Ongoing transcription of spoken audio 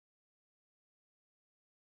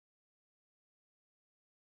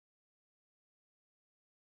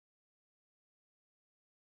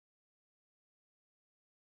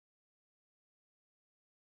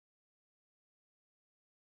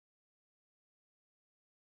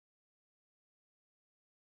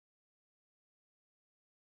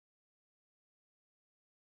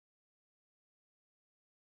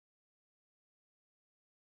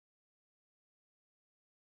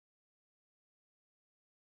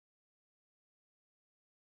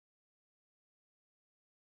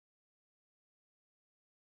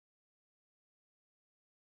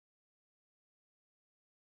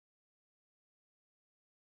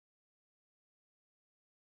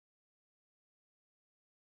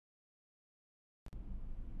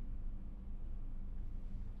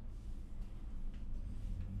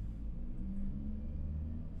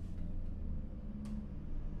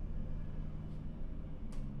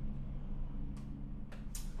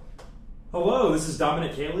Hello, this is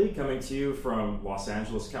Dominic Haley coming to you from Los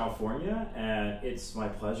Angeles, California, and it's my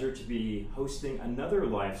pleasure to be hosting another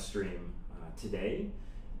live stream today.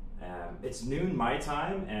 It's noon my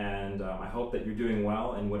time, and I hope that you're doing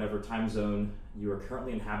well in whatever time zone you are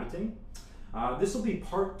currently inhabiting. This will be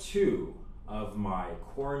part 2 of my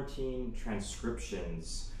quarantine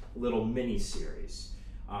transcriptions little mini-series.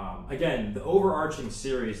 Again, the overarching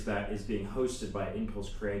series that is being hosted by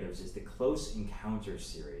InPulse Creatives is the Close Encounter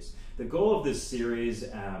series. The goal of this series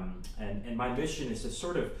and my mission is to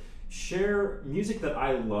sort of share music that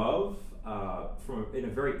I love in a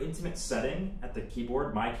very intimate setting at the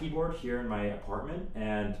keyboard, my keyboard here in my apartment,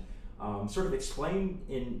 and sort of explain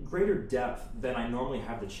in greater depth than I normally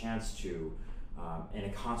have the chance to in a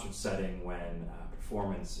concert setting when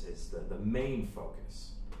performance is the main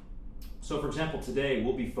focus. So for example, today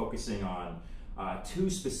we'll be focusing on 2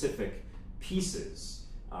 specific pieces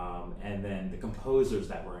and then the composers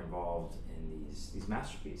that were involved in these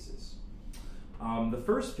masterpieces. The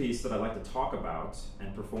first piece that I'd like to talk about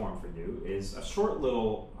and perform for you is a short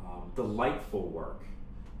little delightful work,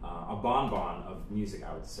 a bonbon of music,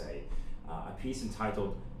 I would say, a piece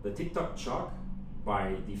entitled The Tic-Tac-Choc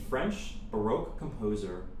by the French Baroque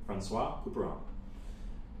composer François Couperin.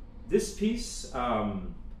 This piece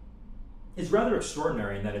is rather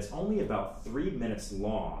extraordinary in that it's only about 3 minutes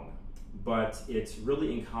long, but it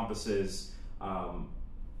really encompasses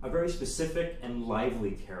a very specific and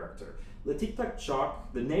lively character. Le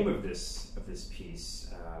Tic-Tac-Choc, the name of this piece,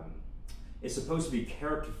 is supposed to be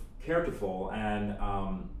characterful and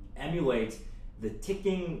emulate the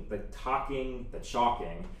ticking, the talking, the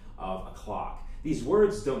chalking of a clock. These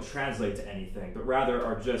words don't translate to anything, but rather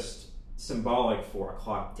are just symbolic for a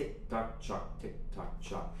clock. Tick-tock-chock,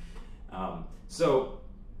 tick-tock-chock.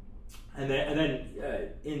 And then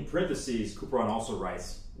in parentheses, Couperin also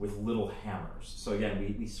writes with little hammers. So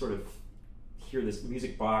again, we sort of hear this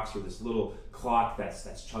music box or this little clock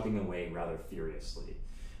that's chugging away rather furiously.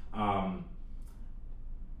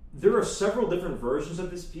 There are several different versions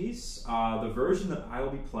of this piece. The version that I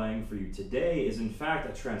will be playing for you today is in fact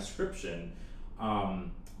a transcription.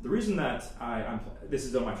 The reason that this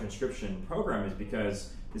is on my transcription program is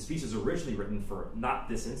because this piece was originally written for not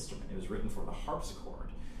this instrument. It was written for the harpsichord.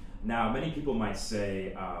 Now, many people might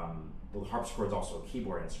say, well, the harpsichord is also a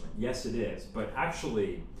keyboard instrument. Yes, it is, but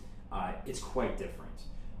actually, it's quite different.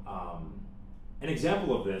 An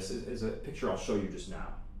example of this is a picture I'll show you just now.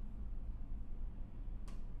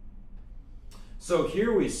 So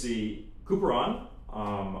here we see Couperin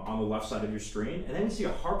on the left side of your screen, and then we see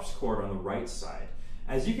a harpsichord on the right side.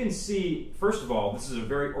 As you can see, first of all, this is a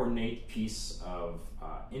very ornate piece of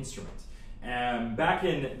instrument. And back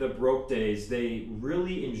in the Baroque days, they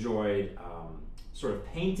really enjoyed sort of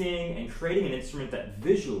painting and creating an instrument that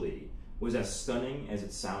visually was as stunning as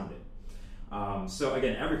it sounded. So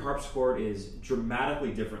again, every harpsichord is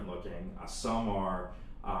dramatically different looking. Some are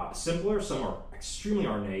simpler, some are extremely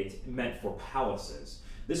ornate, meant for palaces.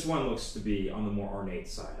 This one looks to be on the more ornate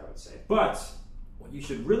side, I would say. But what you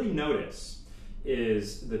should really notice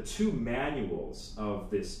is the 2 manuals of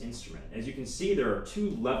this instrument. As you can see, there are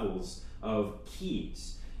 2 levels of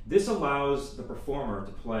keys. This allows the performer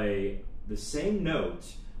to play the same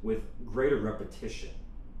note with greater repetition.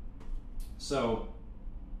 So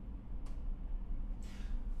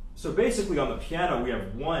basically on the piano we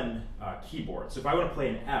have 1 keyboard. So if I want to play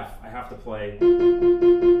an F, I have to play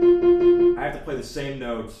the same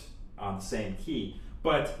note on the same key.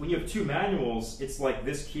 But when you have 2 manuals, it's like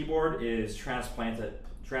this keyboard is transplanted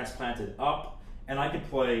up, and I can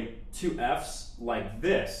play 2 Fs like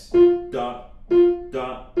this, dun,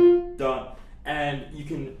 dun, dun, and you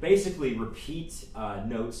can basically repeat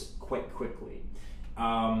notes quite quickly.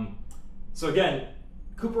 So again,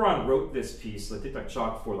 Couperin wrote this piece, Le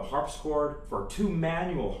Tic-Tac-Choc, for the harpsichord, for a 2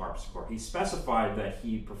 manual harpsichord. He specified that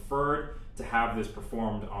he preferred to have this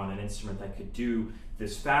performed on an instrument that could do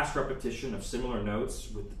this fast repetition of similar notes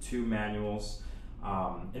with the 2 manuals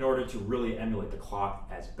in order to really emulate the clock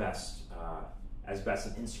as best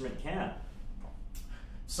an instrument can.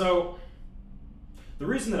 So the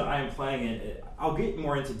reason that I am playing it, I'll get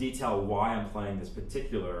more into detail why I'm playing this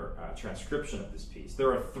particular transcription of this piece.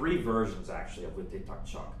 There are 3 versions actually of Le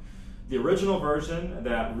Tic-Tac-Choc. The original version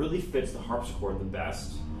that really fits the harpsichord the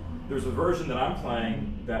best. There's a version that I'm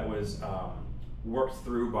playing that was worked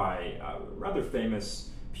through by a rather famous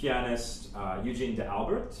pianist, Eugene de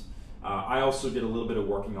Albert. I also did a little bit of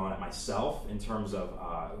working on it myself in terms of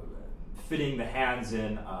fitting the hands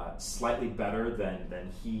in slightly better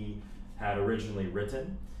than he had originally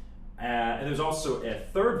written. And there's also a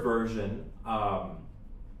 3rd version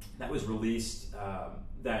that was released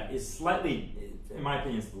that is slightly, in my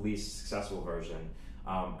opinion, is the least successful version.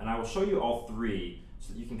 And I will show you all three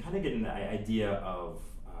so that you can kind of get an idea of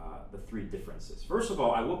the three differences. First of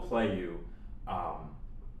all, I will play you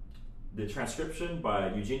the transcription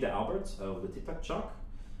by Eugene de Albert of the Tic-Tac Choc,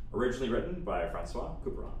 originally written by Francois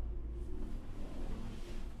Couperin.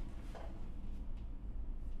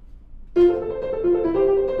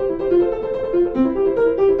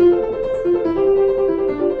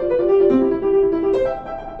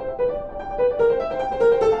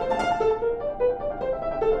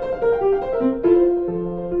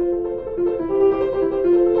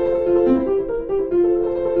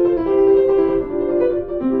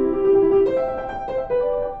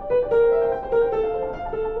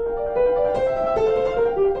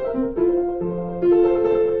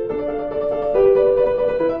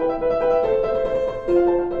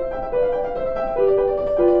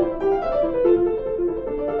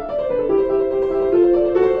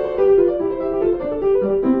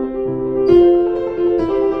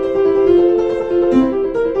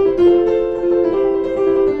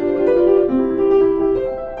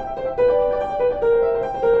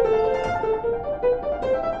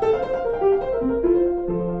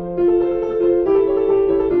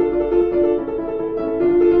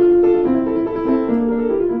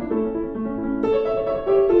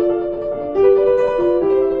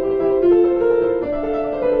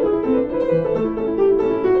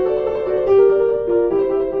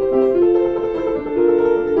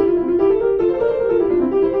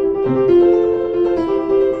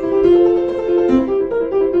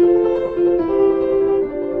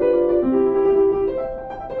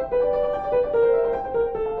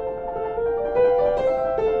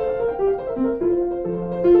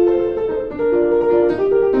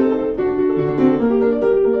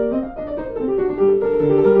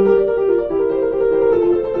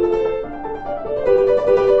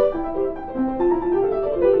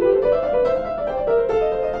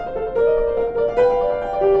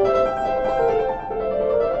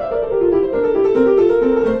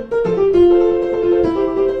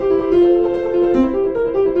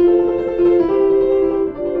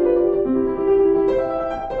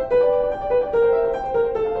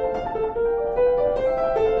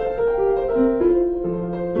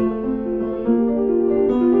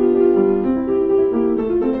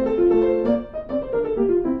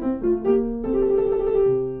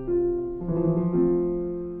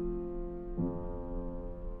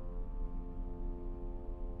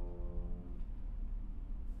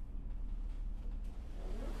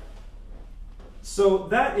 So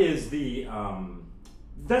that is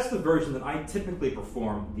that's the version that I typically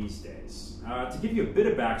perform these days. To give you a bit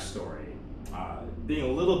of backstory, being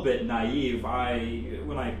a little bit naive,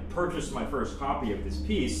 when I purchased my first copy of this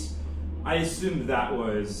piece, I assumed that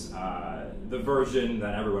was the version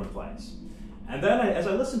that everyone plays. And then as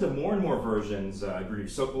I listened to more and more versions, Grigori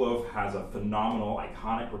Sokolov has a phenomenal,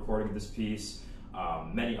 iconic recording of this piece.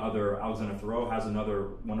 Alexander Thoreau has another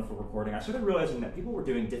wonderful recording. I started realizing that people were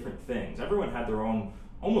doing different things. Everyone had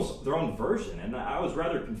almost their own version, and I was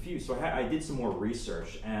rather confused. So I did some more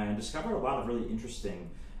research and discovered a lot of really interesting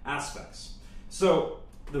aspects. So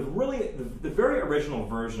the very original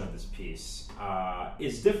version of this piece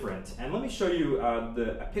is different, and let me show you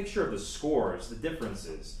a picture of the scores, the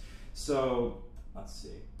differences. So let's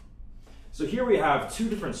see. So here we have two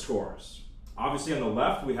different scores. Obviously on the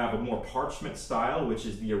left we have a more parchment style, which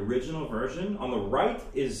is the original version. On the right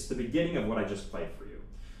is the beginning of what I just played for you.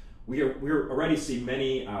 We already see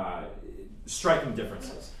many striking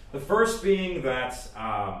differences. The first being that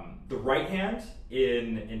the right hand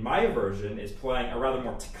in my version is playing a rather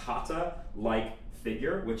more toccata-like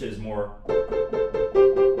figure, which is more.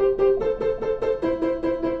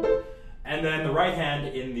 And then the right hand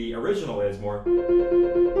in the original is more.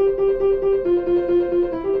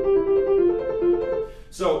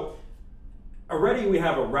 So already we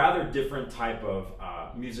have a rather different type of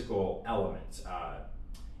musical element.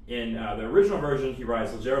 In the original version, he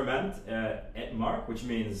writes légèrement et marqué, which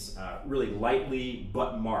means really lightly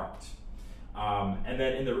but marked. And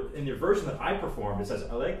then in the version that I performed, it says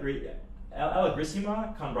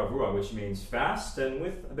allegrissima con bravura, which means fast and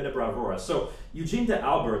with a bit of bravura. So Eugene de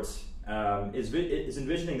Albert is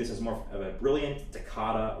envisioning this as more of a brilliant,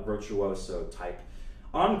 toccata, virtuoso type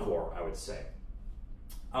encore, I would say.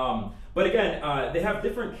 But again, they have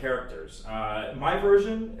different characters. My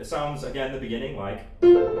version, it sounds, again, the beginning like.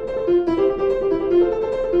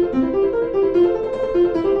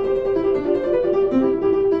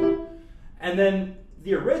 And then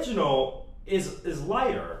the original is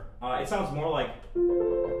lighter. It sounds more like.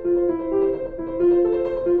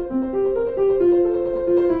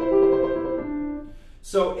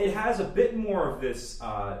 So it has a bit more of this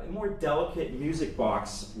more delicate music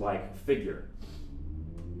box-like figure.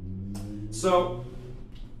 So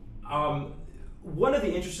one of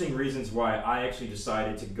the interesting reasons why I actually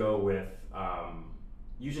decided to go with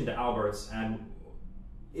Eugen d'Albert's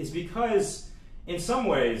is because in some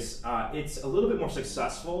ways it's a little bit more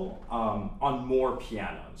successful on more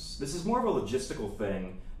pianos. This is more of a logistical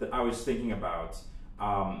thing that I was thinking about.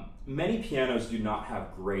 Many pianos do not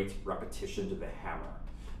have great repetition to the hammer.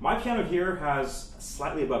 My piano here has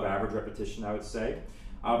slightly above average repetition, I would say,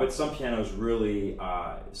 but some pianos really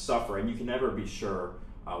suffer, and you can never be sure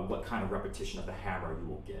what kind of repetition of the hammer you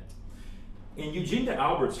will get. In Eugen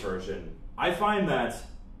d'Albert's version, I find that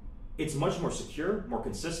it's much more secure, more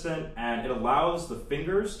consistent, and it allows the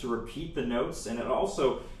fingers to repeat the notes, and it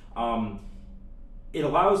also it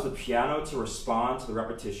allows the piano to respond to the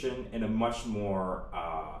repetition in a much more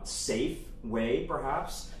safe way,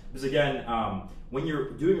 perhaps. Because again, when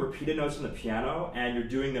you're doing repeated notes on the piano and you're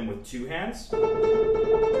doing them with two hands,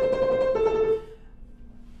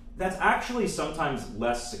 that's actually sometimes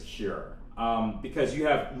less secure because you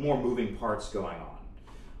have more moving parts going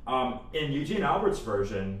on. In Eugen d'Albert's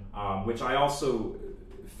version, which I also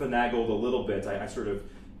finagled a little bit, I sort of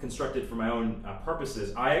constructed for my own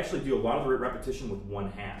purposes, I actually do a lot of the repetition with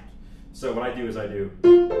one hand. So what I do is I do.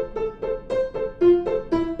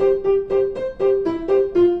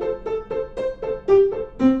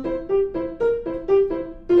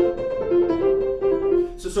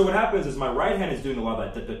 So what happens is my right hand is doing a lot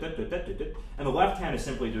of that, and the left hand is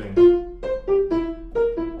simply doing,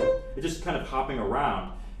 it's just kind of hopping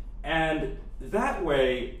around. And that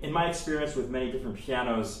way, in my experience with many different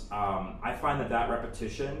pianos, I find that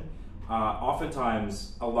repetition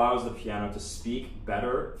oftentimes allows the piano to speak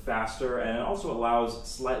better, faster, and it also allows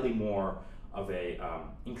slightly more of a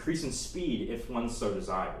increase in speed if one so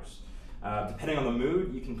desires. Depending on the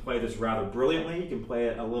mood, you can play this rather brilliantly, you can play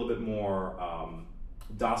it a little bit more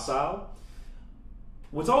docile.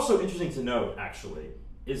 What's also interesting to note, actually,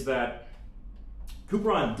 is that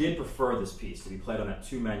Couperin did prefer this piece to be played on that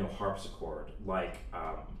two-manual harpsichord, like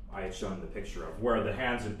I had shown in the picture of, where the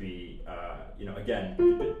hands would be, again,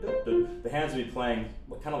 the hands would be playing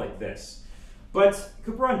kind of like this. But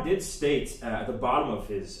Couperin did state at the bottom of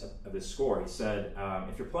his score, he said,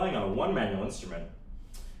 if you're playing on a one-manual instrument,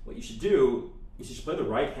 what you should do is you should play the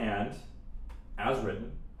right hand as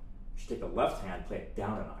written. You should take the left hand, play it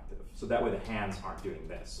down an octave, so that way the hands aren't doing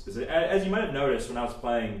this. Because as you might have noticed when I was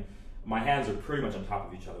playing, my hands are pretty much on top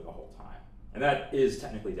of each other the whole time, and that is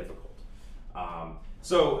technically difficult.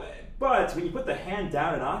 But when you put the hand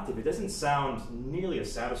down an octave, it doesn't sound nearly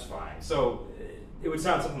as satisfying. So it would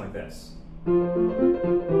sound something like this.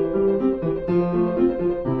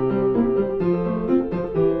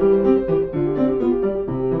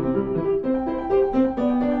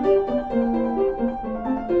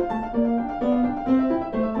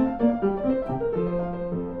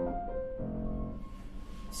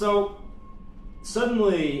 So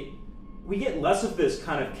suddenly we get less of this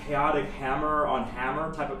kind of chaotic hammer on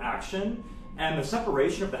hammer type of action, and the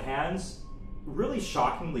separation of the hands really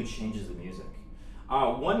shockingly changes the music.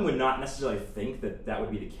 One would not necessarily think that that would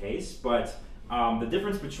be the case, but the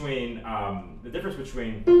difference between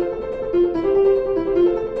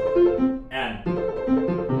and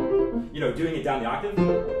doing it down the octave,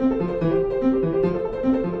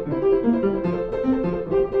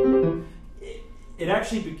 it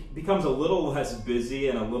actually becomes a little less busy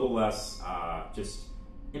and a little less just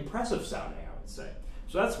impressive sounding, I would say.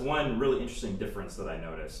 So that's one really interesting difference that I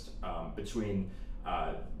noticed between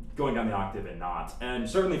going down the octave and not. And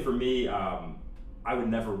certainly for me, I would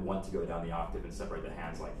never want to go down the octave and separate the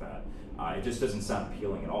hands like that. It just doesn't sound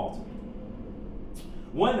appealing at all to me.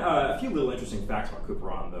 A few little interesting facts about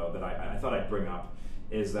Couperin, though, that I thought I'd bring up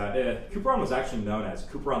is that Couperin was actually known as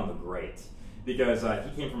Couperin the Great, because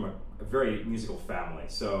he came from a very musical family.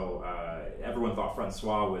 So everyone thought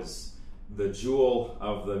Francois was the jewel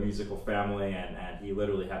of the musical family, and he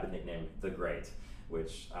literally had the nickname the Great,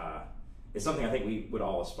 which is something I think we would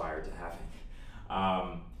all aspire to having.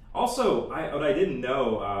 Also, what I didn't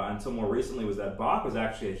know until more recently was that Bach was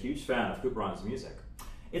actually a huge fan of Couperin's music.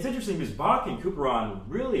 It's interesting because Bach and Couperin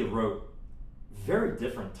really wrote very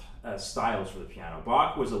different styles for the piano.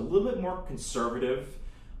 Bach was a little bit more conservative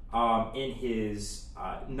in his,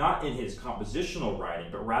 not in his compositional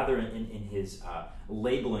writing, but rather in his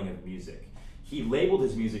labeling of music. He labeled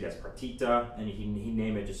his music as partita, and he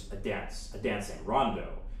named it just a dancing, rondo,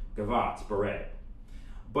 gavotte, barré.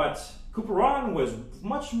 But Couperin was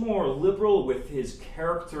much more liberal with his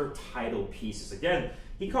character title pieces. Again,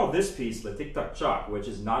 he called this piece Le Tic Tac Choc, which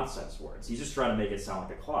is nonsense words. He's just trying to make it sound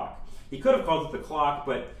like a clock. He could have called it the clock,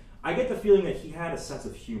 but I get the feeling that he had a sense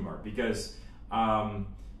of humor because,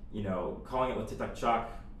 you know, calling it Le Tic Tac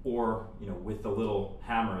Choc or, you know, with the little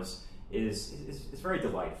hammers is very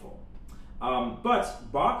delightful.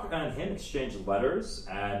 But Bach and him exchanged letters,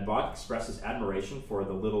 and Bach expressed his admiration for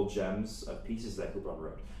the little gems of pieces that Couperin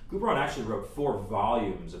wrote. Couperin actually wrote 4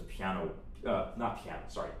 volumes of keyboard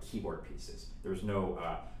pieces. There was no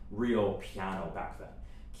real piano back then.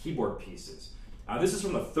 Keyboard pieces. This is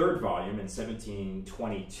from the 3rd volume in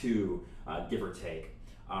 1722, give or take.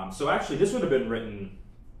 So actually, this would have been written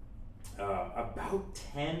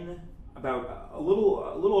about a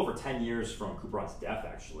little over 10 years from Couperin's death,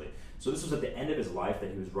 actually. So this was at the end of his life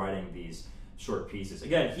that he was writing these short pieces.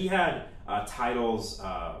 Again, he had titles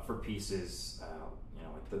for pieces, you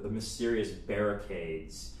know, like the Mysterious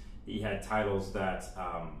Barricades. He had titles that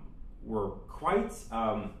were quite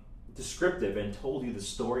descriptive and told you the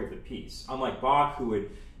story of the piece. Unlike Bach, who would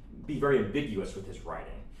be very ambiguous with his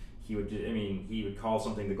writing. He would call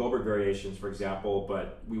something the Goldberg Variations, for example,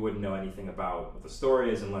 but we wouldn't know anything about what the story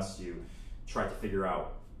is unless you tried to figure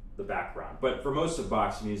out the background. But for most of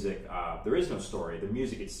Bach's music, there is no story. The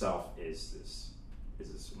music itself is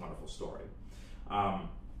this wonderful story.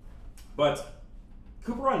 But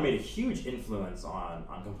Couperin made a huge influence on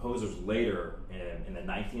composers later in the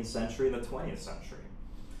 19th century and the 20th century.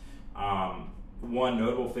 One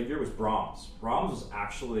notable figure was Brahms. Brahms was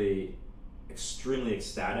actually extremely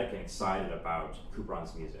ecstatic and excited about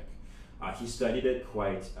Couperin's music. He studied it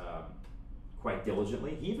quite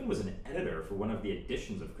diligently. He even was an editor for one of the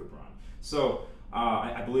editions of Couperin. So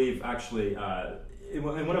I believe actually in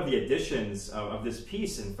one of the editions of this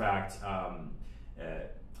piece, in fact,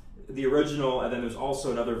 the original, and then there's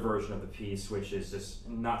also another version of the piece which is just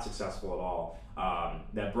not successful at all,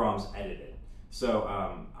 that Brahms edited. So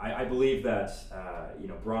I believe that you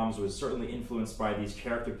know, Brahms was certainly influenced by these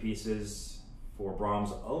character pieces for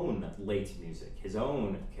Brahms' own late music, his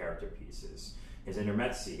own character pieces, his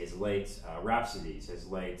intermezzi, his late rhapsodies, his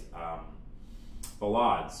late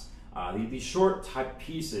ballades. These short type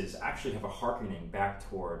pieces actually have a hearkening back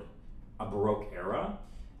toward a Baroque era,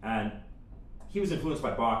 and he was influenced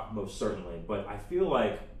by Bach most certainly, but I feel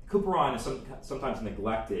like Couperin is sometimes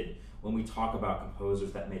neglected when we talk about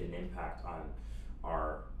composers that made an impact on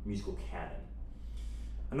our musical canon.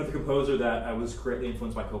 Another composer that was greatly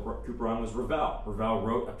influenced by Couperin was Ravel. Ravel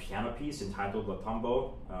wrote a piano piece entitled Le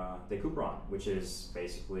Tombeau de Couperin, which is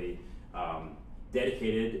basically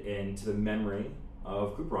dedicated into the memory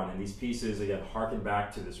of Couperin. And these pieces, again, harken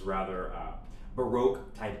back to this rather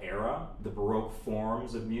Baroque type era, the Baroque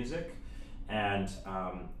forms of music. And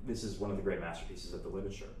this is one of the great masterpieces of the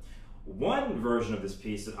literature. One version of this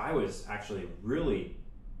piece that I was actually really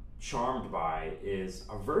charmed by is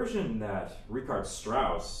a version that Richard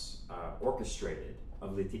Strauss orchestrated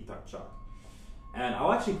of Le Tic Tac Choc. And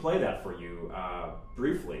I'll actually play that for you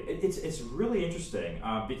briefly. It's really interesting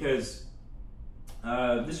because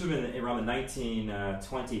this would have been around the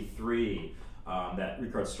 1923 that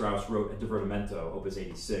Richard Strauss wrote a Divertimento, Opus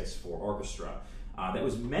 86, for orchestra. That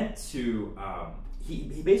was meant to,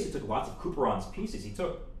 he basically took lots of Couperin's pieces. He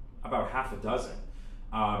took about half a dozen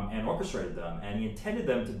and orchestrated them, and he intended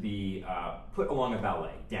them to be put along a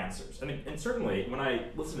ballet, dancers. And certainly, when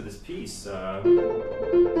I listen to this piece, I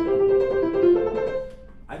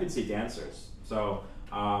could see dancers. So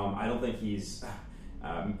I don't think he's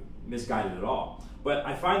misguided at all. But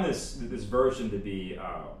I find this version to be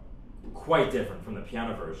quite different from the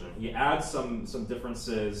piano version. He adds some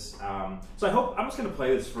differences. So I'm just going to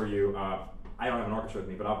play this for you. I don't have an orchestra with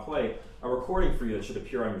me, but I'll play a recording for you that should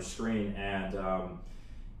appear on your screen. And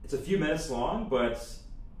it's a few minutes long, but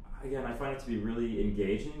again, I find it to be really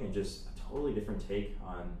engaging and just a totally different take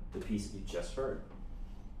on the piece that you just heard.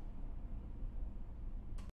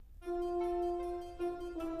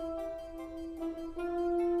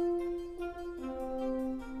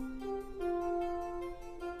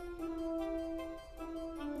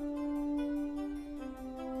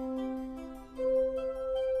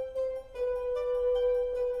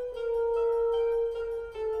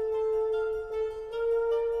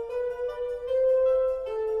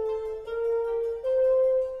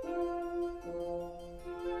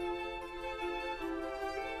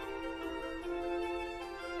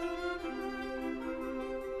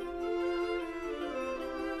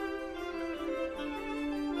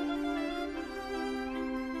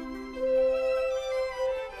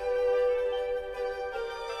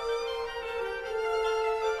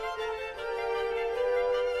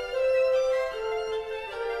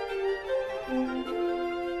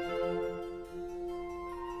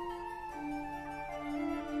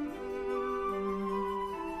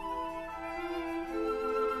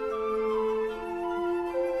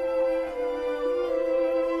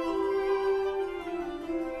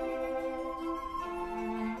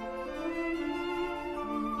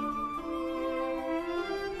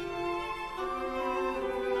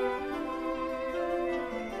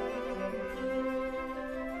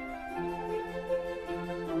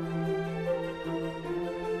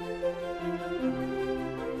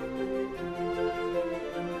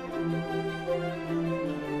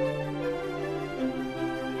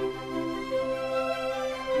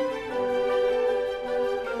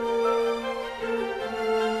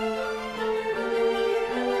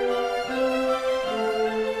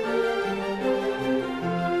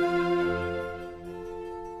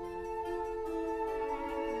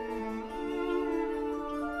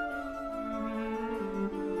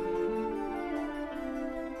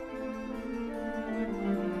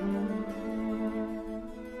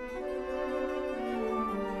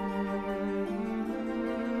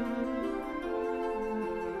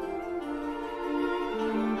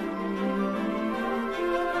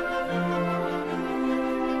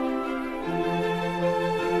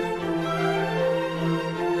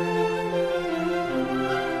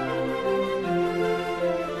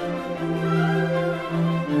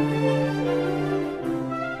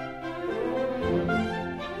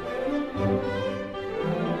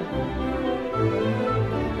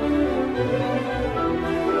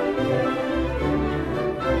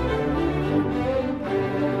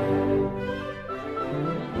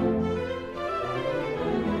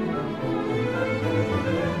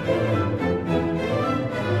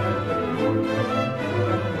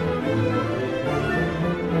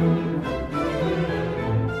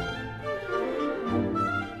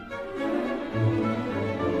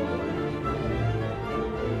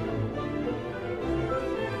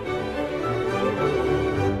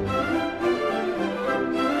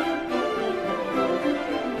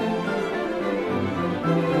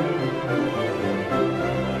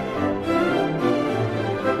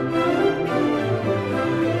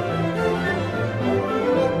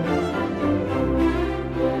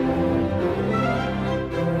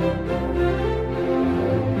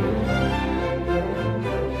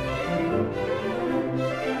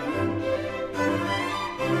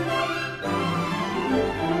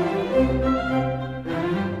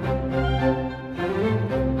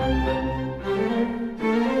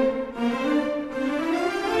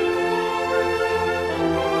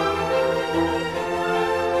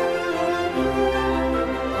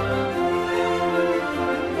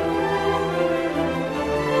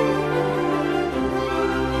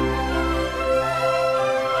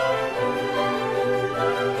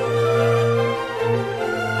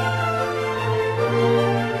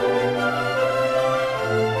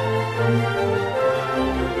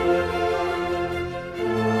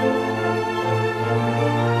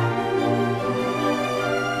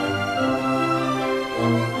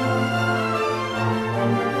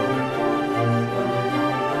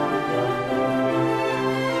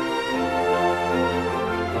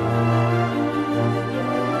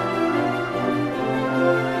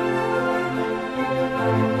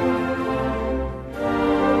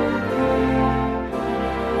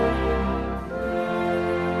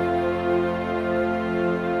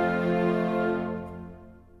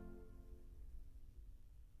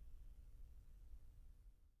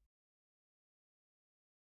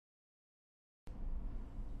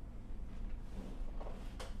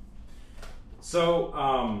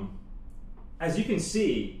 So, as you can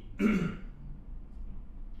see,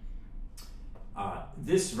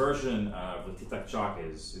 this version of the Titak Chak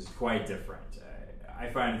is quite different. I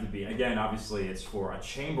find it to be, again, obviously it's for a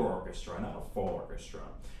chamber orchestra, not a full orchestra.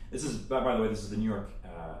 This is, by the way, this is the New York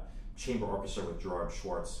Chamber Orchestra with Gerard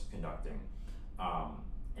Schwartz conducting.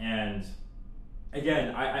 And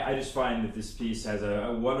again, I just find that this piece has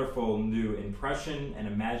a wonderful new impression and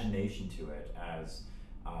imagination to it as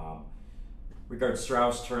Richard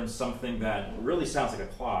Strauss turns something that really sounds like a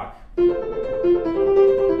clock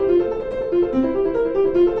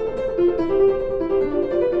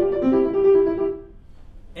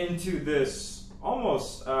into this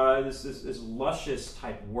almost this luscious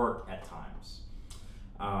type work at times.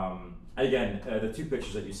 Again, the two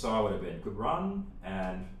pictures that you saw would have been Couperin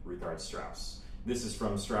and Richard Strauss. This is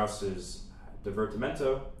from Strauss's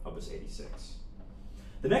Divertimento, Opus 86.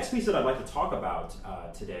 The next piece that I'd like to talk about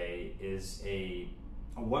today is a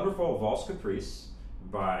wonderful valse caprice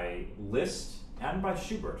by Liszt and by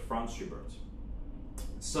Schubert, Franz Schubert.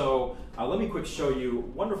 So let me quick show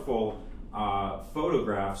you wonderful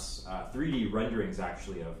photographs, 3D renderings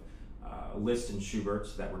actually of Liszt and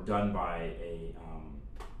Schubert that were done by a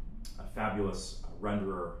fabulous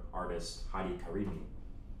renderer artist, Hadi Karimi.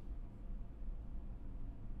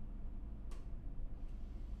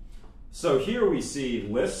 So here we see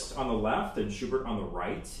Liszt on the left and Schubert on the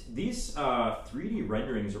right. These 3D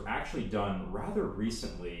renderings were actually done rather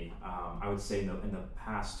recently, I would say in the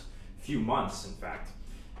past few months, in fact.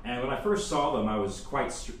 And when I first saw them, I was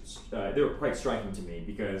they were quite striking to me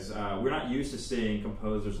because we're not used to seeing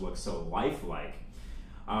composers look so lifelike.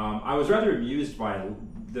 I was rather amused by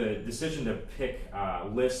the decision to pick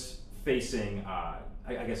Liszt facing, I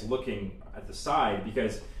guess, looking at the side,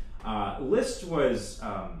 because Liszt was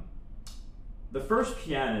the first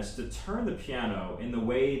pianist to turn the piano in the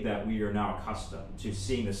way that we are now accustomed to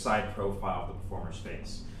seeing the side profile of the performer's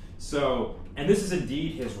face. So, and this is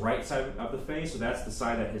indeed his right side of the face, so that's the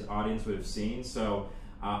side that his audience would have seen. So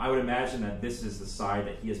I would imagine that this is the side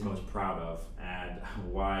that he is most proud of, and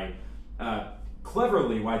why,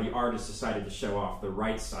 cleverly, why the artist decided to show off the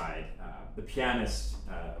right side, the pianist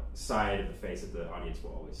side of the face that the audience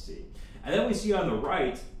will always see. And then we see on the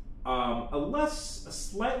right, a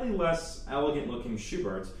slightly less elegant looking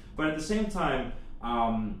Schubert, but at the same time,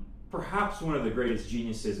 perhaps one of the greatest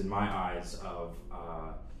geniuses in my eyes of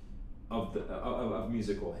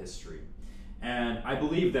musical history. And I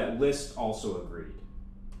believe that Liszt also agreed.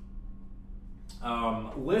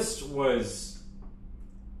 Liszt was,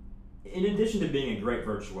 in addition to being a great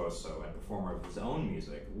virtuoso and performer of his own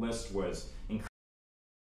music, Liszt was incredible.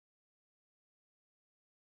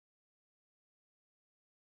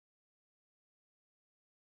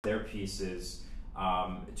 Their pieces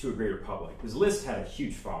to a greater public, because Liszt had a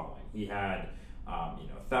huge following. He had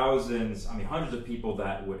thousands, hundreds of people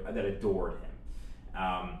that adored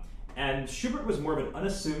him. And Schubert was more of an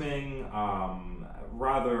unassuming,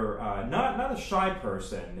 rather not a shy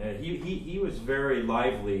person. He was very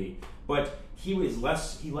lively, but he was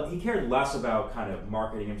less. He cared less about kind of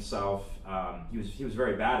marketing himself. He was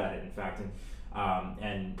very bad at it, in fact,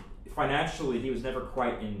 and financially he was never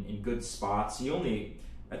quite in good spots. He only,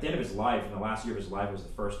 at the end of his life, in the last year of his life, was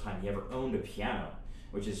the first time he ever owned a piano,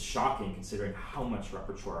 which is shocking considering how much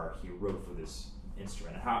repertoire he wrote for this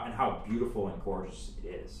instrument and how beautiful and gorgeous it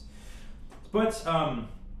is. But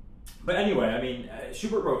anyway,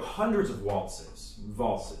 Schubert wrote hundreds of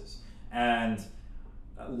valses, and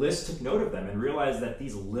Liszt took note of them and realized that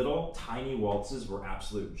these little tiny waltzes were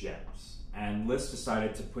absolute gems. And Liszt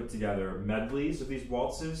decided to put together medleys of these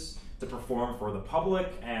waltzes to perform for the public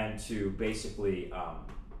and to basically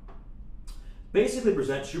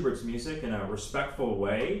present Schubert's music in a respectful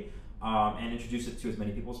way and introduce it to as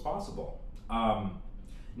many people as possible.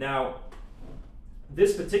 Now,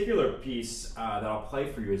 this particular piece that I'll play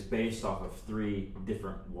for you is based off of 3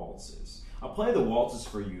 different waltzes. I'll play the waltzes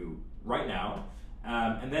for you right now,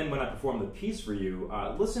 and then when I perform the piece for you,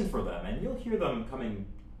 listen for them, and you'll hear them coming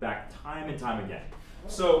back time and time again.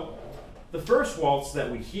 So, the first waltz that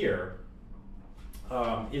we hear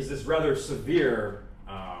is this rather severe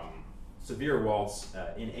waltz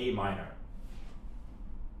in A minor.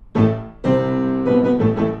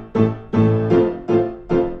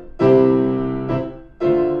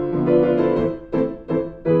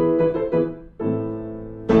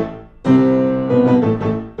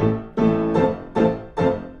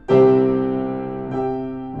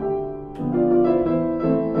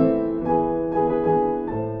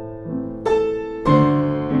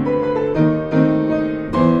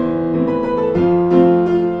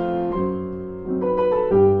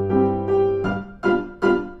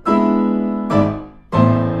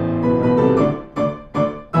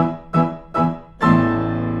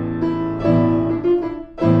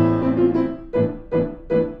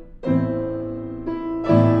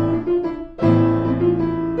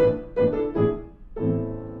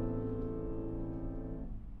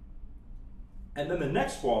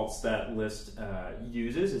 next waltz that Liszt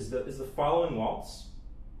uses is the following waltz.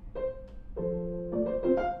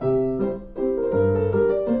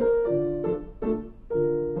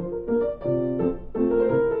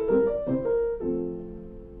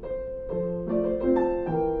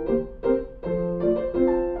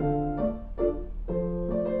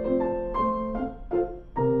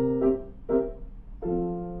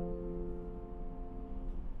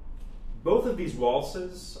 Both of these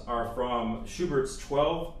waltzes are from Schubert's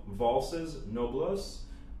 12 Valses Nobles,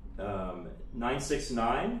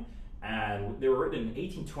 969, and they were written in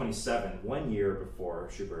 1827, 1 year before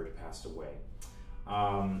Schubert passed away.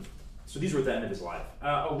 So these were at the end of his life.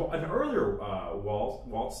 An earlier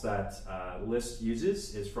waltz that Liszt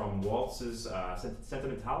uses is from Waltzes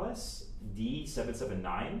Sentimentales,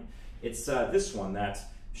 D779. It's this one that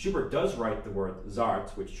Schubert does write the word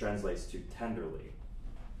zart, which translates to tenderly.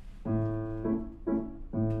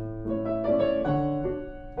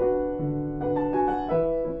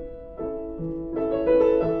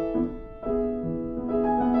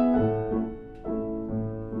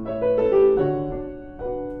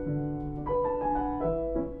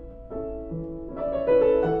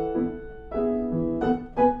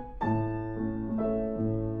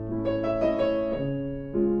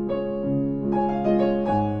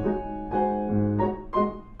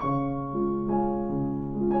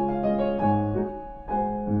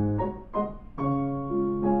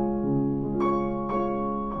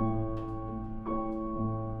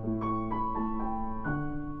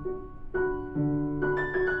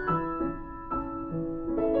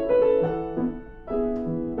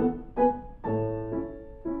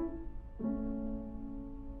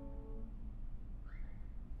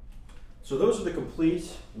 So those are the complete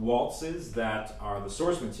waltzes that are the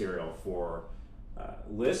source material for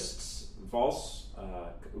Liszt's Valse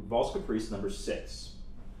Caprice number 6.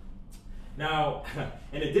 Now,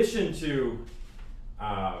 in addition to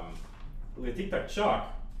Le Tic Tac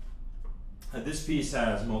Choc, this piece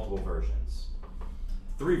has multiple versions.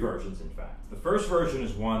 3 versions, in fact. The first version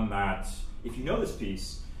is one that, if you know this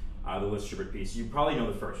piece, the Liszt Schubert piece, you probably know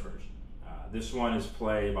the first version. This one is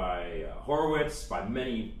played by Horowitz, by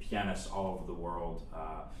many pianists all over the world.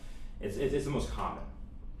 It's the most common.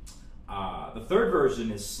 The third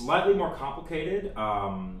version is slightly more complicated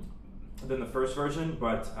than the first version,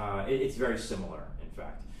 but it's very similar, in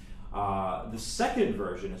fact. The second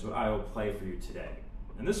version is what I will play for you today.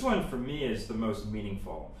 And this one, for me, is the most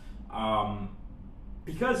meaningful.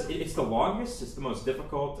 Because it's the longest, it's the most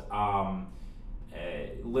difficult.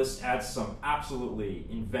 Liszt adds some absolutely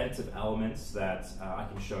inventive elements that I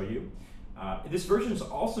can show you. This version is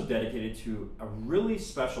also dedicated to a really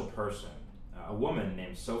special person, a woman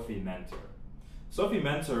named Sophie Mentor. Sophie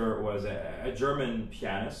Mentor was a German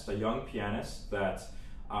pianist, a young pianist that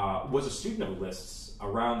was a student of Liszt's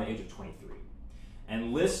around the age of 23.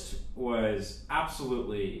 And Liszt was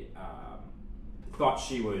absolutely, thought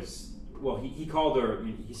she was, well, he called her,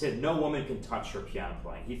 he said no woman can touch her piano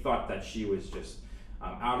playing. He thought that she was just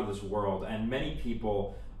out of this world, and many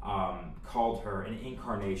people called her an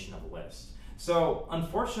incarnation of Liszt. So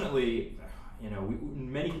unfortunately,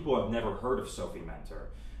 many people have never heard of Sophie Mentor.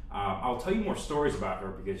 I'll tell you more stories about her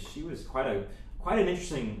because she was quite an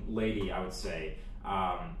interesting lady, I would say.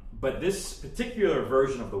 But this particular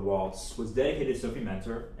version of the waltz was dedicated to Sophie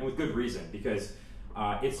Mentor, and with good reason, because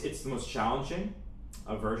it's the most challenging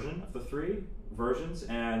version of the 3 versions,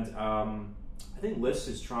 and I think Liszt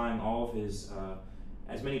is trying all of his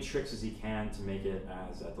as many tricks as he can to make it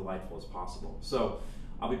as delightful as possible. So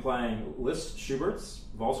I'll be playing Liszt Schubert's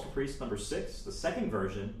Valse Caprice number 6, the second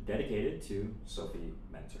version dedicated to Sophie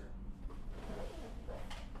Mentor.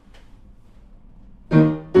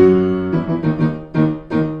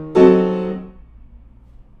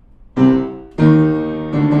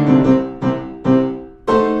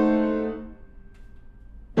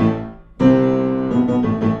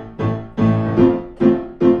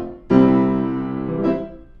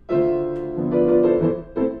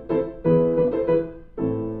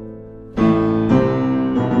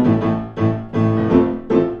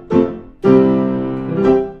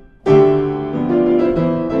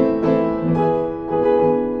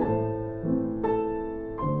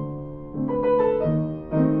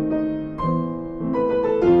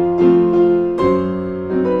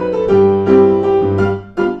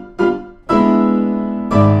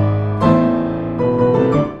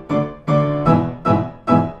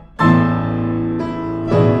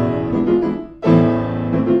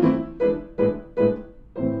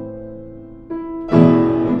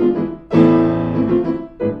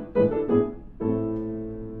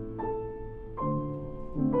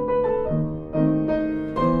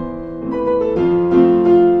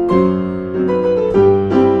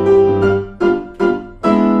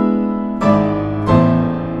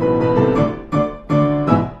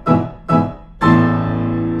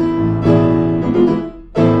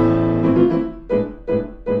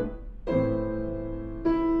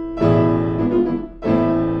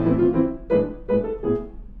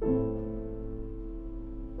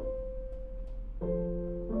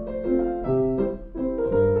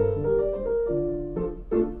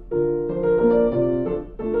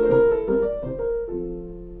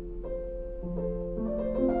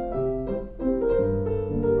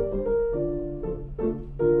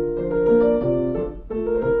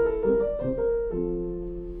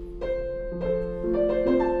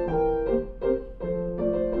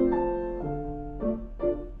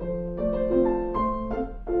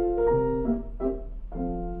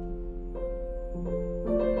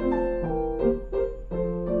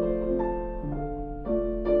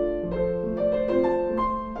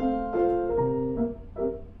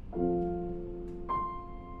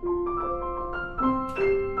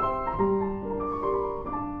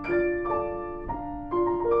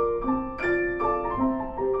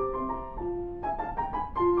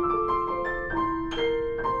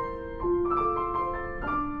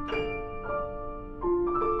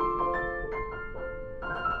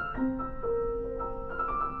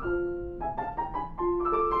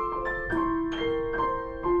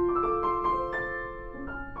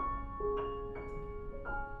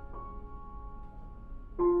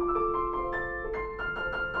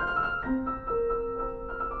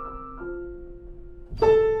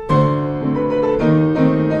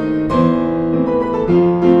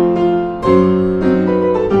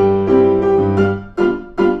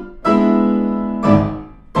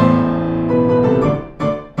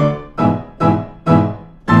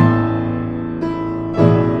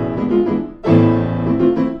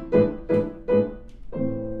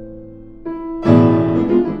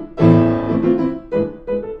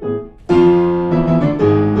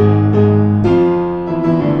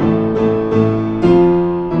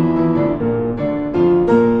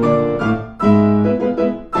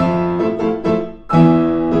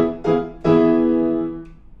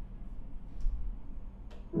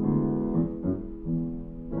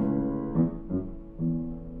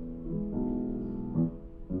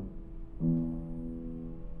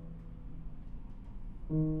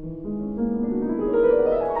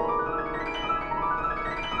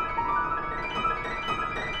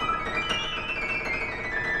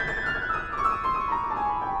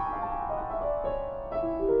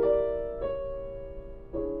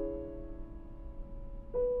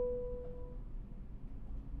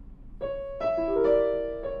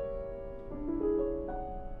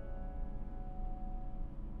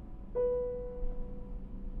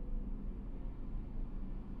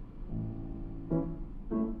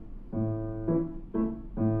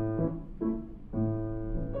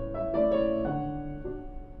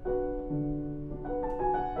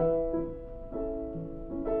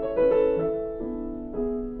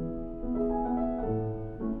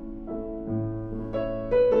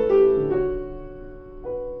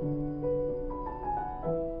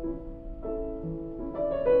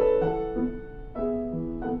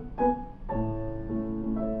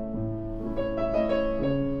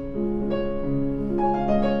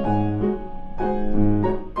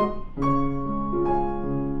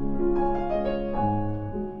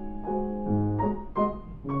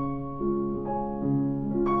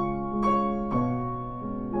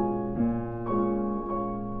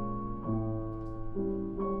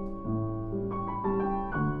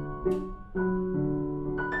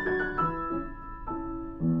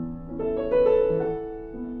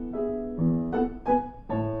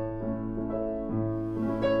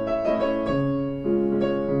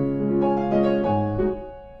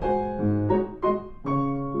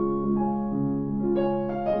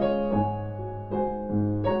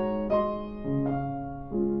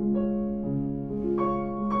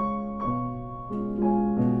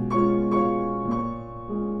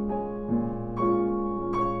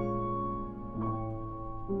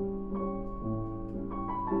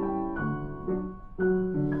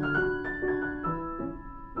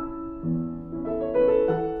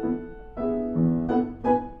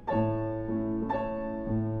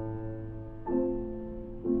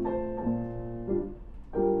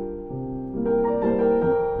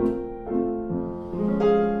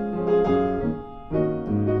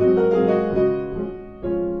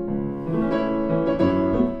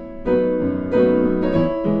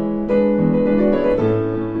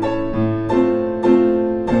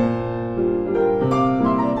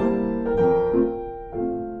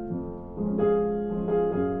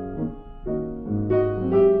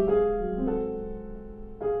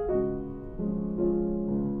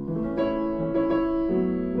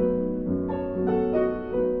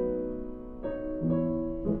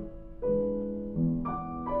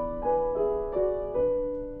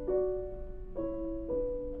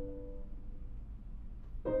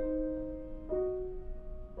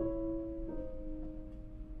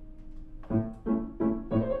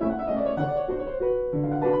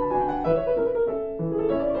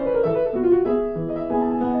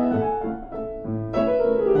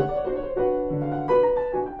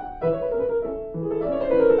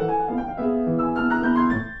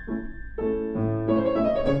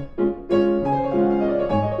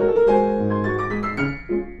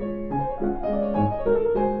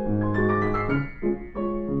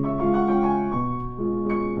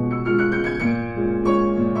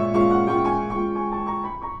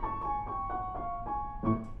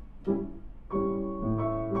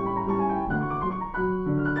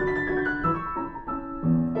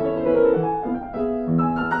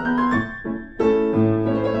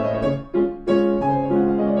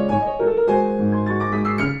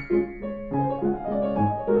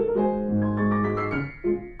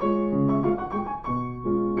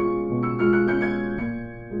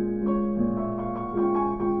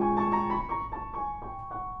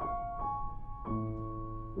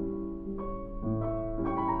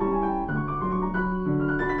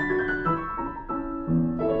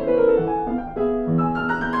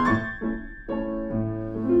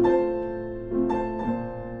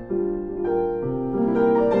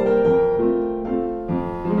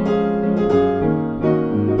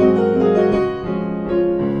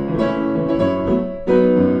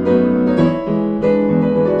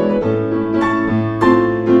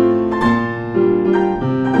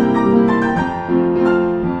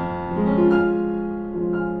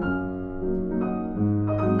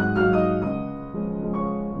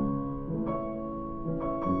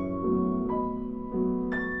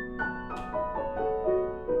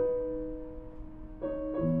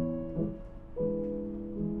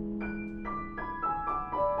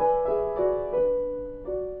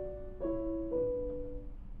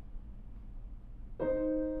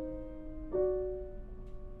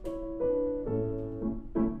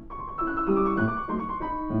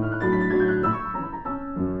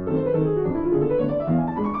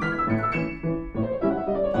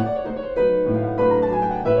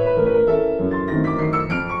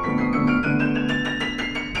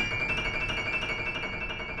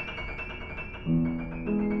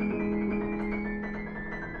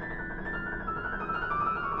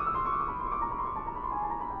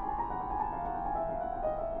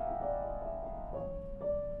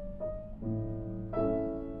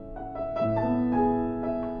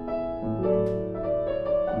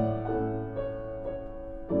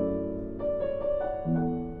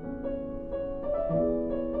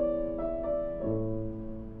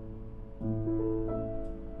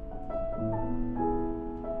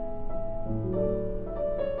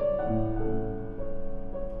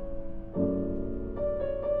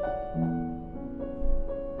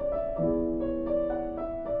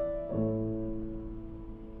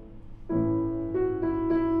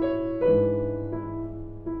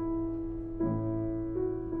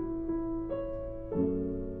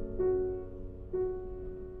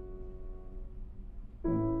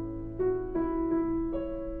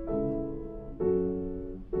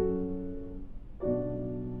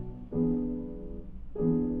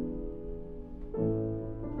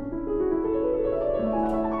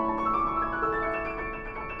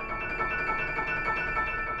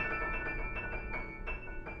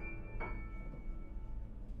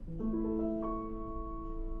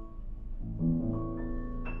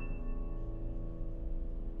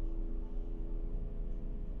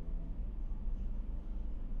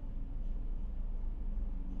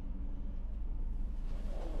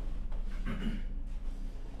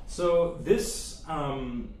 So this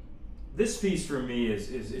piece for me is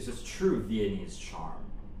just true Viennese charm.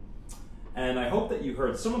 And I hope that you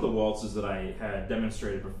heard some of the waltzes that I had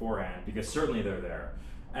demonstrated beforehand, because certainly they're there.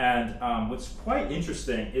 And what's quite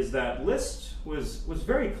interesting is that Liszt was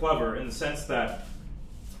very clever in the sense that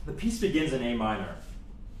the piece begins in A minor.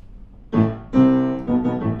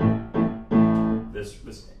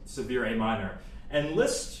 This severe A minor. And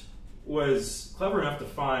Liszt was clever enough to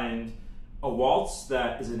find a waltz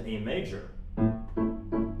that is in A major.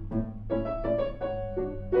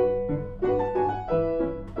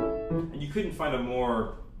 And you couldn't find a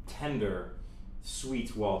more tender,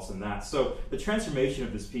 sweet waltz than that. So the transformation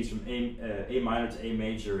of this piece from A minor to A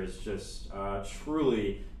major is just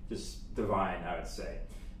truly just divine, I would say.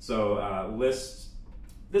 So Liszt,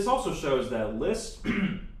 this also shows that Liszt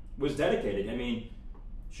was dedicated. I mean,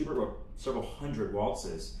 Schubert wrote several hundred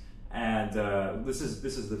waltzes, and this is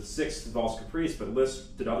the 6th Valse Caprice, but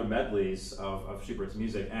Liszt did other medleys of Schubert's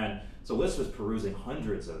music, and so Liszt was perusing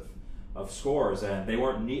hundreds of scores, and they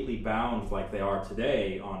weren't neatly bound like they are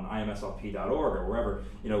today on imslp.org or wherever.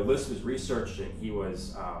 You know, Liszt was researching. He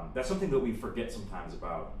was that's something that we forget sometimes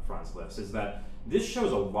about Franz Liszt, is that this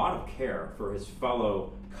shows a lot of care for his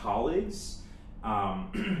fellow colleagues,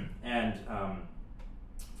 and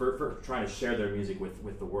for trying to share their music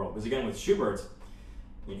with the world. Because again, with Schubert,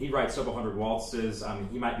 you know, he writes several hundred waltzes.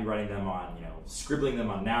 He might be writing them on, scribbling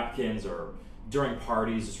them on napkins, or during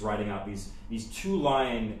parties, just writing out these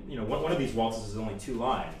 2-line. One of these waltzes is only 2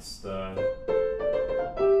 lines.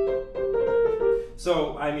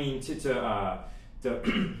 So I mean, to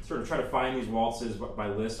sort of try to find these waltzes by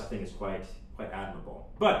Liszt, I think is quite admirable.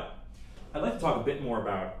 But I'd like to talk a bit more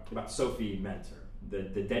about Sophie Mentor,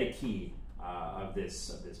 the dedicee of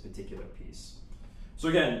this particular piece. So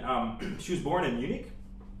again, she was born in Munich,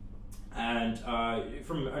 and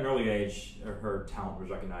from an early age, her talent was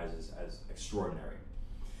recognized as extraordinary.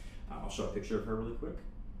 I'll show a picture of her really quick.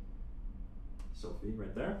 Sophie,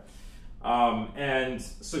 right there. And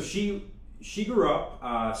so she grew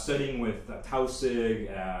up studying with Tausig,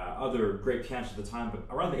 other great pianists at the time, but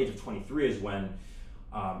around the age of 23 is when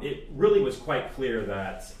it really was quite clear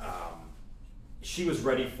that she was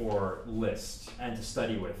ready for Liszt and to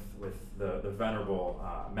study with the venerable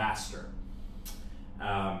master.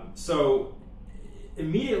 So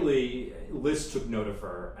immediately Liszt took note of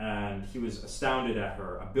her, and he was astounded at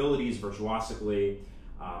her abilities virtuosically,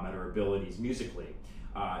 at her abilities musically.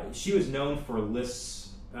 She was known for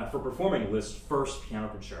performing Liszt's first piano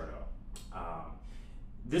concerto.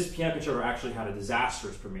 This piano concerto actually had a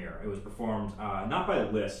disastrous premiere. It was performed not by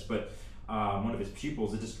Liszt, but one of his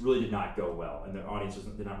pupils. It just really did not go well, and the audience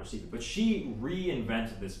did not receive it. But she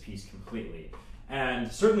reinvented this piece completely.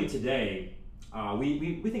 And certainly today,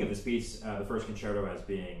 we think of this piece, the first concerto, as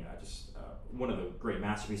being just one of the great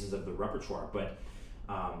masterpieces of the repertoire, but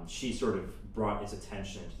she sort of brought its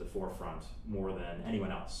attention to the forefront more than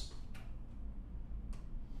anyone else.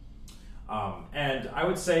 And I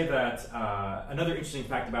would say that another interesting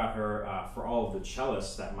fact about her, for all of the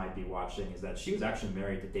cellists that might be watching, is that she was actually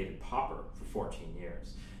married to David Popper for 14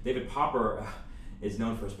 years. David Popper is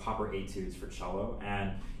known for his Popper etudes for cello,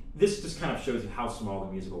 and this just kind of shows you how small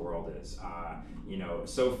the musical world is.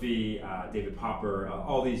 Sophie, David Popper,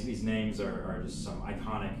 all these names are just some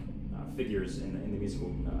iconic figures in the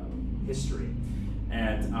musical history.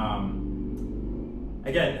 And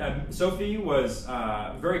again, Sophie was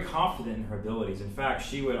very confident in her abilities. In fact,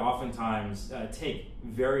 she would oftentimes take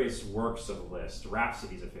various works of Liszt,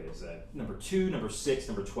 rhapsodies of his, number 2, number 6,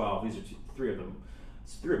 number 12. These are 3 of them.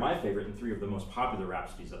 It's 3 of my favorite and 3 of the most popular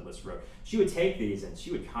rhapsodies that Liszt wrote. She would take these and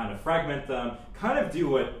she would kind of fragment them, kind of do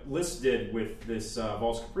what Liszt did with this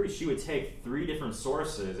Valse Caprice. She would take 3 different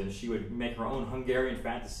sources and she would make her own Hungarian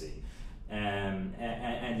fantasy and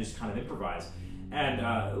just kind of improvise. And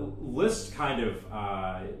Liszt kind of,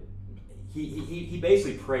 he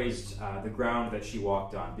basically praised the ground that she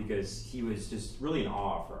walked on, because he was just really in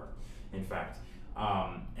awe of her, in fact.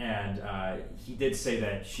 He did say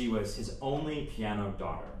that she was his only piano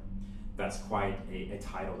daughter. That's quite a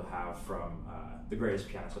title to have from the greatest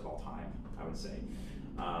pianist of all time, I would say.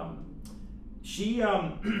 She,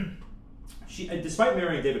 despite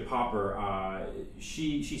marrying David Popper,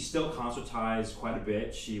 she still concertized quite a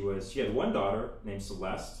bit. She had 1 daughter named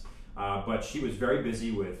Celeste, but she was very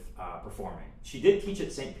busy with performing. She did teach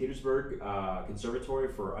at St. Petersburg Conservatory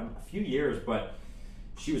for a few years, but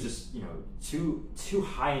she was just too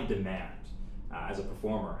high in demand as a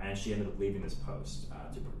performer, and she ended up leaving this post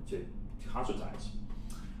to concertize.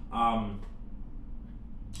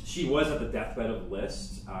 she was at the deathbed of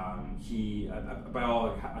Liszt. By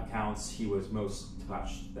all accounts, he was most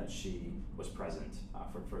touched that she was present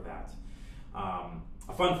for that.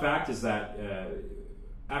 A fun fact is that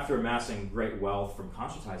after amassing great wealth from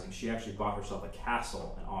concertizing, she actually bought herself a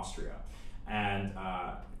castle in Austria. And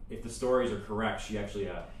if the stories are correct, she actually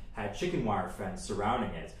had chicken wire fence surrounding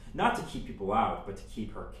it, not to keep people out, but to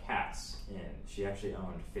keep her cats in. She actually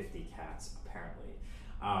owned 50 cats, apparently.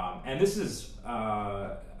 And this is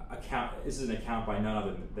an account by none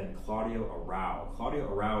other than Claudio Arrau. Claudio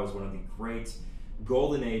Arrau is one of the great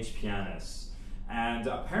Golden Age pianists. And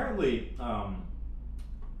apparently,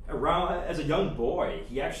 Arrau, as a young boy,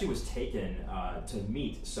 he actually was taken to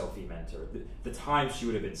meet Sophie Mentor. The time she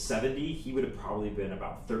would have been 70, he would have probably been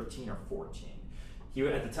about 13 or 14.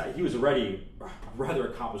 At the time, he was already a rather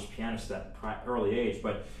accomplished pianist at that early age,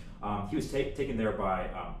 but he was taken there by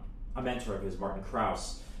a mentor of his, Martin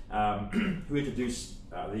Krauss, who introduced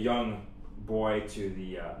the young boy to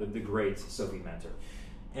the great Sophie Mentor.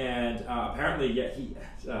 And apparently,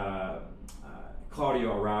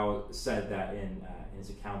 Claudio Arrau said that in his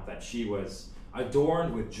account that she was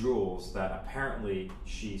adorned with jewels that apparently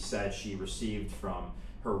she said she received from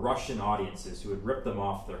her Russian audiences, who would rip them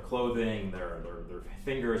off their clothing, their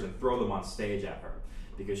fingers, and throw them on stage at her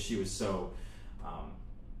because she was so,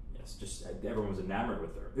 just everyone was enamored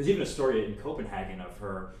with her. There's even a story in Copenhagen of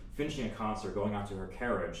her finishing a concert, going out to her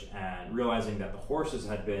carriage, and realizing that the horses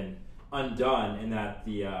had been undone and that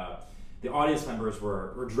the audience members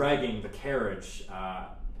were dragging the carriage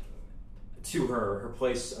to her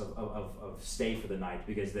place of stay for the night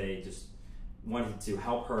because they just wanted to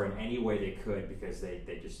help her in any way they could because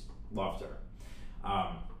they just loved her.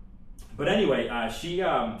 But anyway, she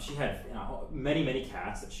had many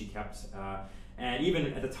cats that she kept, and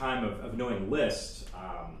even at the time of knowing Liszt,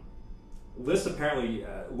 Liszt apparently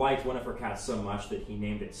liked one of her cats so much that he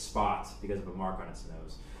named it Spot because of a mark on its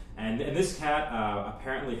nose. And this cat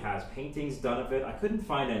apparently has paintings done of it. I couldn't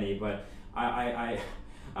find any, but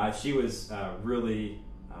she was really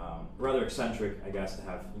rather eccentric, I guess, to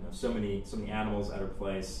have so many animals at her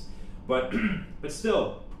place. But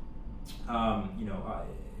still,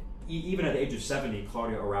 even at the age of 70,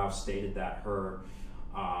 Claudio Arrau stated that her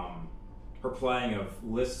playing of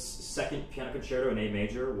Liszt's second piano concerto in A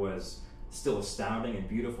major was still astounding and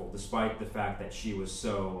beautiful, despite the fact that she was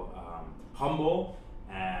so humble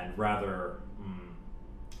and rather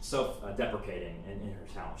self-deprecating in her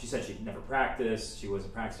talent. She said she'd never practiced, she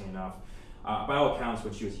wasn't practicing enough. By all accounts,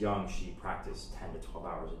 when she was young, she practiced 10 to 12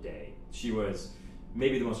 hours a day. She was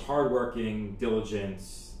maybe the most hardworking, diligent,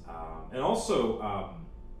 and also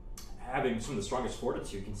having some of the strongest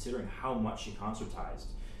fortitude considering how much she concertized.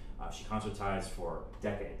 She concertized for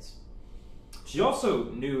decades. She also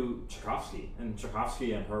knew Tchaikovsky, and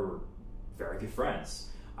Tchaikovsky and her were very good friends.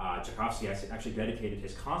 Tchaikovsky actually dedicated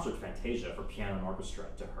his concert Fantasia for piano and orchestra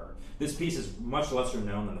to her. This piece is much lesser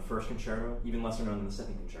known than the first concerto, even lesser known than the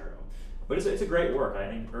second concerto. But it's a great work.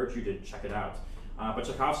 I urge you to check it out. But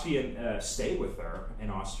Tchaikovsky stayed with her in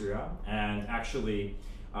Austria, and actually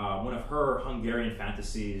one of her Hungarian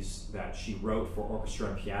fantasies that she wrote for orchestra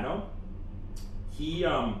and piano, he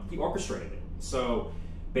orchestrated it. So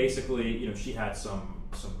basically, she had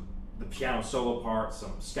the piano solo part,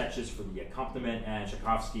 some sketches for the accompaniment, and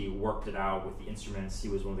Tchaikovsky worked it out with the instruments. He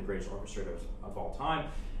was one of the greatest orchestrators of all time.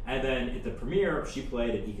 And then at the premiere, she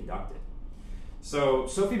played and he conducted. So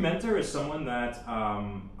Sophie Mentor is someone that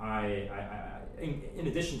in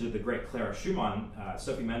addition to the great Clara Schumann,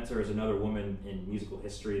 Sophie Mentor is another woman in musical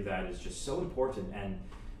history that is just so important and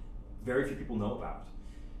very few people know about.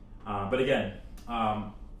 But again,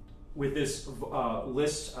 with this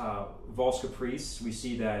Liszt Valse Caprice, we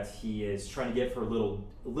see that he is trying to give her a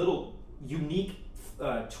little unique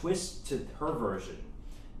twist to her version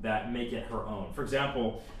that make it her own. For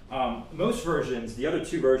example, most versions, the other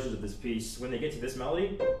two versions of this piece, when they get to this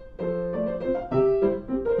melody,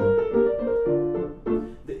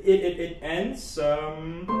 it ends,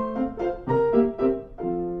 and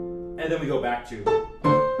then we go back to.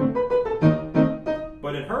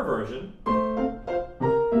 But in her version,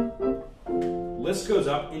 Liszt goes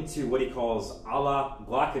up into what he calls a la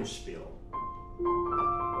Glockenspiel.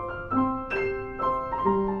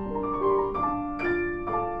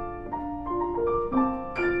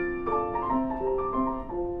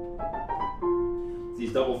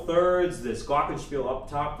 These double thirds, this Glockenspiel up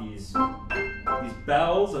top, these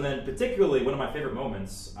bells, and then particularly one of my favorite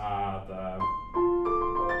moments,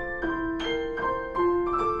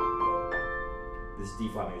 this D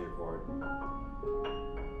flat major chord.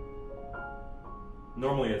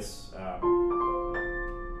 Normally it's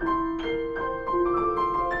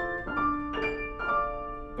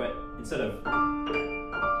but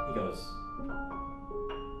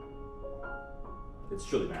it's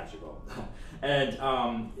truly magical. And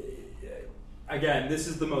again, this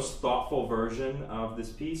is the most thoughtful version of this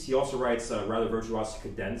piece. He also writes a rather virtuoso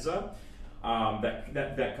cadenza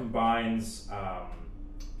that combines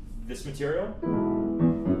this material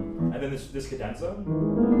and then this cadenza.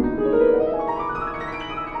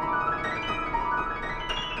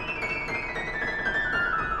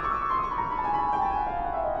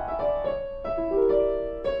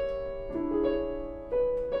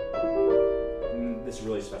 And this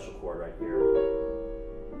really special chord right here.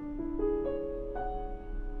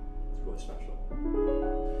 It's really special.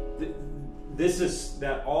 This is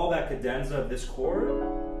that all that cadenza, this chord,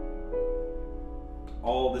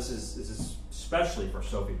 all this is especially for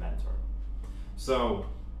Sophie Mentor. So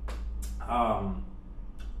I'm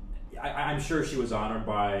sure she was honored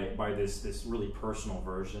by this really personal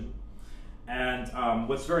version. And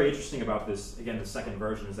what's very interesting about this, again, the second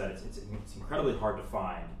version, is that it's incredibly hard to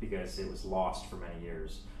find because it was lost for many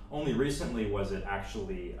years. Only recently was it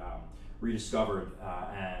actually rediscovered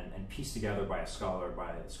and pieced together by a scholar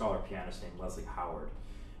pianist named Leslie Howard.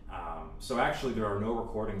 So actually there are no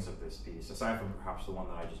recordings of this piece, aside from perhaps the one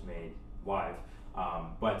that I just made live.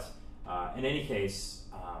 But in any case,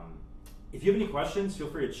 if you have any questions, feel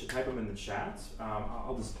free to type them in the chat.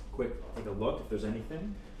 I'll just quick take a look if there's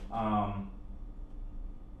anything.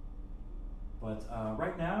 But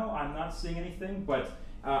right now, I'm not seeing anything. But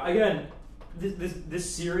again, this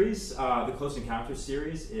series, the Close Encounters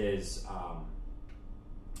series, is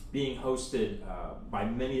being hosted by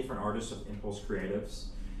many different artists of InPulse Creatives.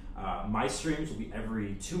 My streams will be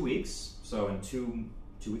every 2 weeks. So in two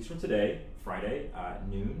weeks from today, Friday at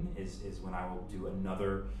noon, is when I will do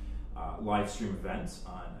another live stream event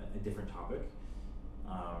on a different topic.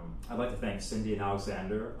 I'd like to thank Cindy and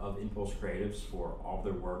Alexander of InPulse Creatives for all of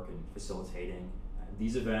their work in facilitating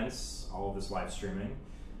these events, all of this live streaming.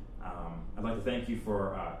 I'd like to thank you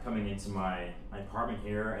for coming into my apartment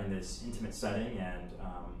here in this intimate setting, and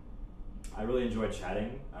I really enjoyed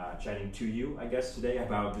chatting to you, I guess, today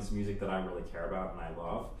about this music that I really care about and I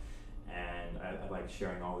love. And I like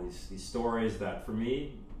sharing all these stories that, for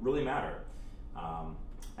me, really matter.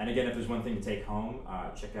 And again, if there's one thing to take home,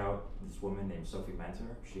 check out this woman named Sophie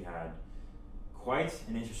Mentor. She had quite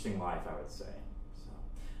an interesting life, I would say. So,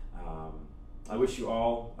 I wish you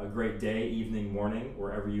all a great day, evening, morning,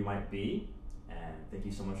 wherever you might be. And thank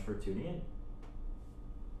you so much for tuning in.